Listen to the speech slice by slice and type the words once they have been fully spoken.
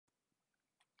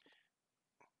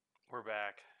We're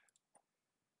back.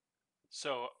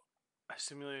 So I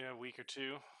simulated a week or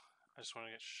two. I just want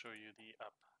to show you the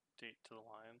update to the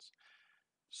Lions.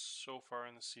 So far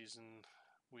in the season,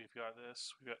 we've got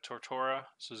this. We've got Tortora,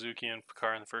 Suzuki, and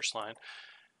Picard in the first line.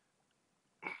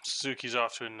 Suzuki's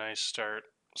off to a nice start.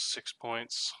 6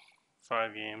 points,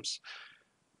 5 games.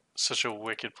 Such a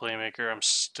wicked playmaker. I'm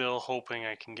still hoping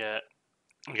I can get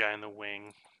a guy in the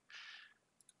wing.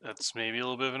 That's maybe a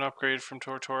little bit of an upgrade from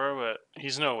Tortora, but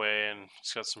he's no way, and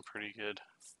he's got some pretty good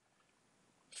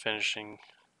finishing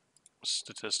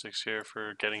statistics here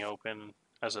for getting open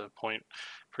as a point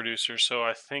producer, so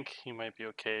I think he might be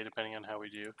okay depending on how we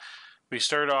do. We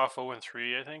started off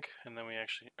 0-3, I think, and then we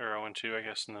actually, or 0-2, I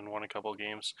guess, and then won a couple of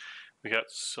games. We got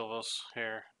Silvos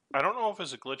here. I don't know if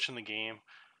it's a glitch in the game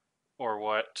or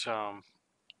what.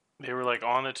 They were like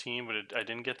on the team, but I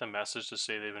didn't get the message to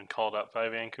say they've been called up by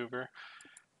Vancouver.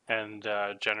 And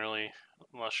generally,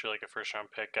 unless you're like a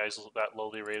first-round pick, guys that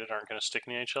lowly rated aren't going to stick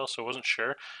in the NHL, so I wasn't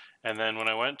sure. And then when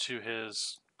I went to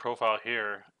his profile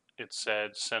here, it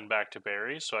said send back to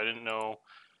Barrie, so I didn't know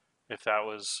if that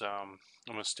was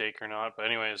a mistake or not. But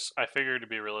anyways, I figured to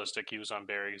be realistic, he was on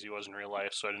Barrie because he was in real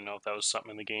life, so I didn't know if that was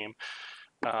something in the game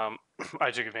I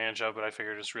took advantage of, but I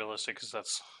figured it's realistic because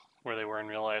that's where they were in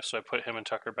real life. So I put him and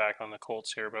Tucker back on the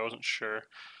Colts here, but I wasn't sure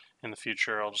in the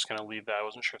future. I'll just kind of leave that. I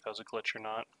wasn't sure if that was a glitch or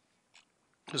not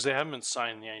because they haven't been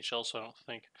signed in the NHL, so I don't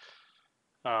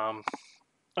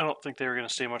think they were going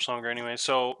to stay much longer anyway.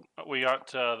 So we got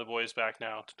the boys back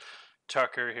now.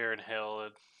 Tucker here and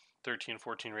Hill, 13,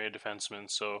 14 rated defensemen.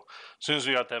 So as soon as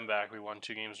we got them back, we won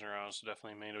 2 games in a row. So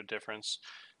definitely made a difference.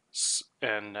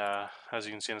 And as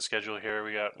you can see on the schedule here,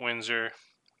 we got Windsor,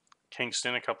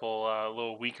 Kingston, a couple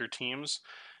little weaker teams,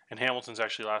 and Hamilton's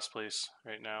actually last place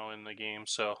right now in the game.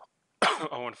 So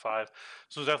 0-5.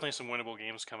 So there's definitely some winnable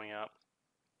games coming up.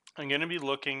 I'm going to be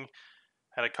looking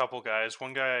at a couple guys.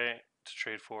 One guy to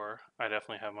trade for, I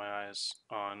definitely have my eyes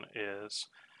on, is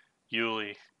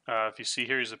Yuli. If you see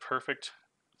here, he's a perfect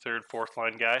third, fourth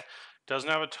line guy. Doesn't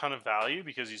have a ton of value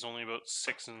because he's only about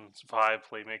 6 and 5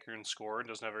 playmaker and scorer and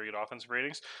doesn't have very good offensive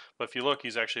ratings. But if you look,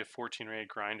 he's actually a 14 rated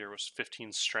grinder with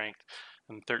 15 strength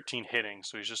and 13 hitting.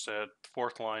 So he's just a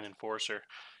fourth line enforcer.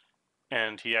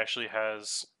 And he actually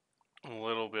has a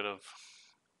little bit of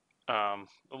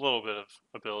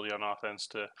ability on offense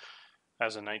to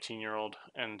as a 19-year-old,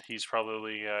 and he's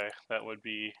probably a guy that would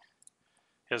be.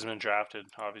 He hasn't been drafted,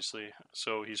 obviously,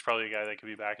 so he's probably a guy that could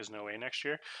be back as no way next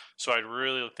year. So I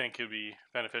really think it would be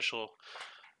beneficial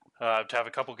to have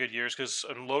a couple good years because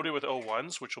I'm loaded with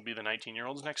 01s, which will be the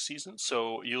 19-year-olds next season.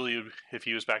 So Yuli, if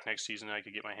he was back next season, I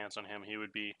could get my hands on him. He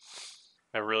would be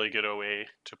a really good OA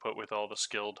to put with all the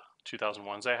skilled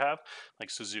 2001s I have, like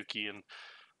Suzuki and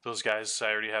those guys.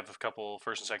 I already have a couple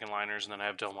first and second liners, and then I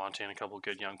have Del Monte and a couple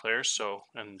good young players. So,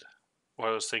 and what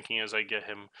I was thinking is I get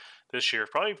him this year,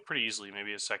 probably pretty easily,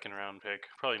 maybe a second round pick.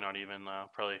 Probably not even,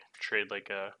 probably trade like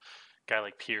a guy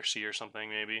like Piercy or something,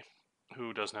 maybe,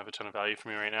 who doesn't have a ton of value for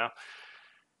me right now.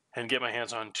 And get my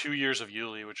hands on 2 years of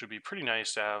Yuli, which would be pretty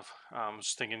nice to have. I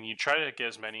was thinking you try to get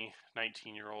as many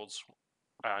 19-year-olds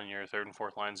on your third and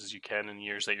fourth lines as you can in the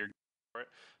years that you're for it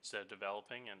instead of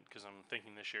developing. And because I'm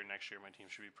thinking this year, next year, my team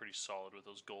should be pretty solid with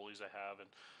those goalies I have and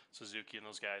Suzuki and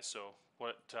those guys. So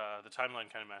what the timeline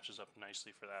kind of matches up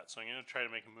nicely for that. So I'm going to try to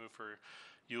make a move for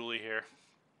Yuli here.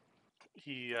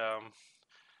 He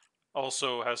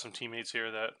also has some teammates here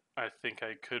that I think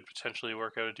I could potentially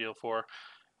work out a deal for.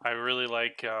 I really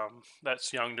like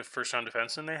that young first round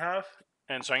defenseman they have.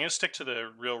 And so I'm going to stick to the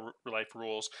real life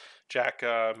rules. Jack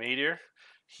Madier,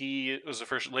 he was a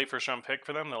late first round pick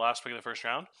for them, the last pick of the first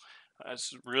round.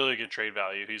 That's really good trade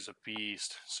value. He's a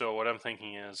beast. So what I'm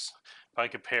thinking is if I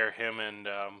could pair him and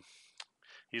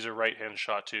he's a right-handed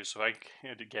shot too. So if I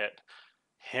had to get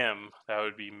him, that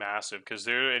would be massive because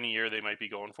they're any year they might be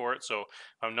going for it. So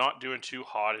I'm not doing too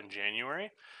hot in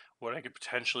January. What I could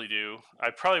potentially do, I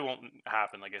probably won't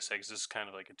happen, like I said, because this is kind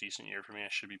of like a decent year for me. I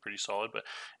should be pretty solid. But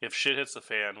if shit hits the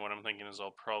fan, what I'm thinking is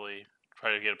I'll probably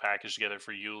try to get a package together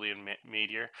for Yuli and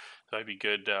Madier. So that'd be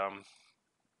good.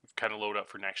 Kind of load up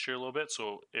for next year a little bit.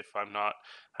 So if I'm not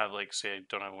have like say I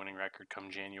don't have a winning record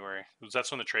come January, because that's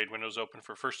when the trade window is open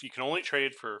for first. You can only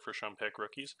trade for first round pick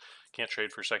rookies. Can't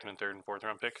trade for second and third and fourth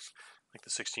round picks like the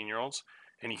 16-year-olds.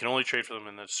 And you can only trade for them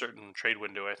in a certain trade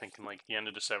window. I think in like the end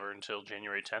of December until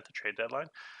January 10th, the trade deadline.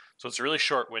 So it's a really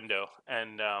short window.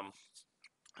 And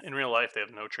in real life, they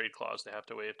have no trade clause they have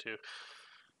to waive to.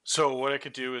 So what I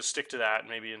could do is stick to that,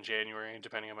 maybe in January,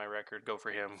 depending on my record, go for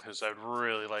him because I'd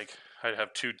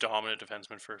have 2 dominant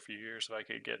defensemen for a few years if I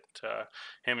could get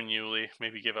him and Yuli.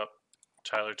 Maybe give up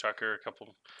Tyler Tucker, a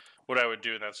couple what I would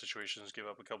do in that situation is give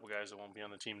up a couple guys that won't be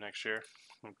on the team next year.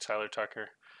 Like Tyler Tucker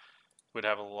would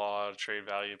have a lot of trade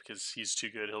value because he's too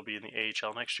good. He'll be in the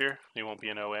AHL next year. He won't be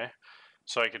in OA.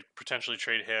 So I could potentially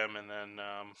trade him, and then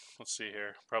let's see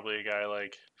here. Probably a guy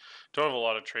like don't have a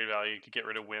lot of trade value. You could get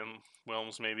rid of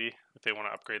Wilms maybe if they want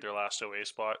to upgrade their last OA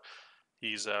spot.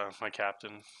 He's my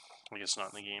captain. I guess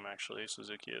not in the game actually.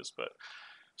 Suzuki is, but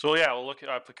so yeah. We'll look.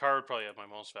 Picard would probably have my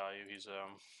most value. He's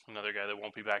another guy that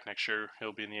won't be back next year.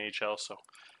 He'll be in the AHL. So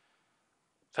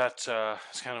that's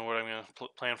kind of what I'm going to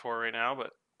plan for right now.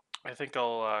 But I think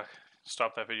I'll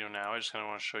stop that video now. I just kind of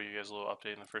want to show you guys a little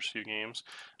update in the first few games.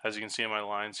 As you can see in my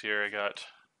lines here, I got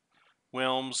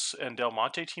Wilms and Del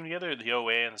Monte team together, the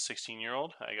OA and the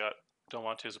 16-year-old. I got Del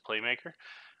Monte as a playmaker.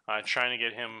 Trying to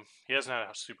get him, he hasn't had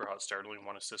a super hot start, only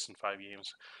 1 assist in 5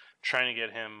 games. Trying to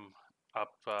get him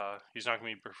up. He's not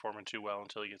going to be performing too well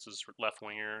until he gets his left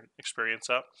winger experience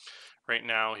up. Right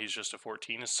now, he's just a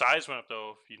 14. His size went up,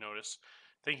 though, if you notice.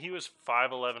 I think he was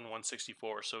 5'11",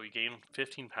 164, so he gained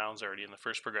 15 pounds already in the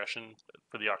first progression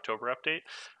for the October update.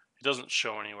 It doesn't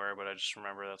show anywhere, but I just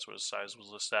remember that's what his size was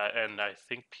listed at. And I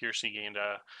think Piercy gained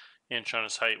a inch on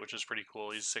his height, which is pretty cool.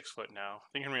 He's 6 foot now. I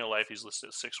think in real life he's listed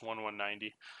at 6'1",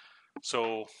 190.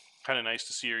 So kind of nice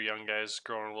to see your young guys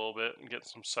growing a little bit and getting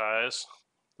some size.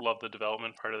 Love the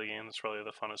development part of the game. That's really the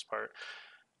funnest part.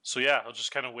 So yeah, I'll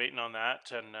just kind of waiting on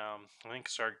that, and I think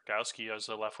Sargowski is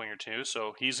a left winger too.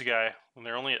 So he's a guy. When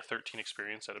they're only at 13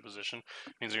 experience at a position,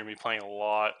 means they're going to be playing a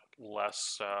lot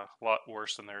less, lot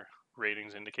worse than their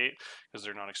ratings indicate because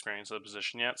they're not experienced at a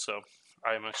position yet. So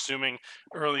I'm assuming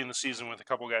early in the season with a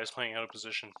couple guys playing out of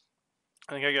position.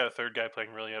 I think I got a third guy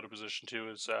playing really out of position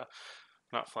too. Is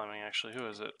not Fleming actually. Who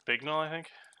is it? Bignell, I think.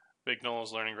 Bignell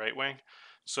is learning right wing.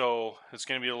 So it's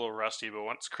going to be a little rusty, but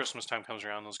once Christmas time comes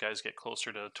around, those guys get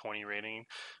closer to 20 rating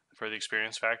for the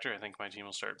experience factor. I think my team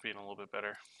will start being a little bit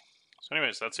better. So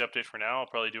anyways, that's the update for now. I'll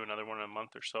probably do another one in a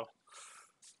month or so.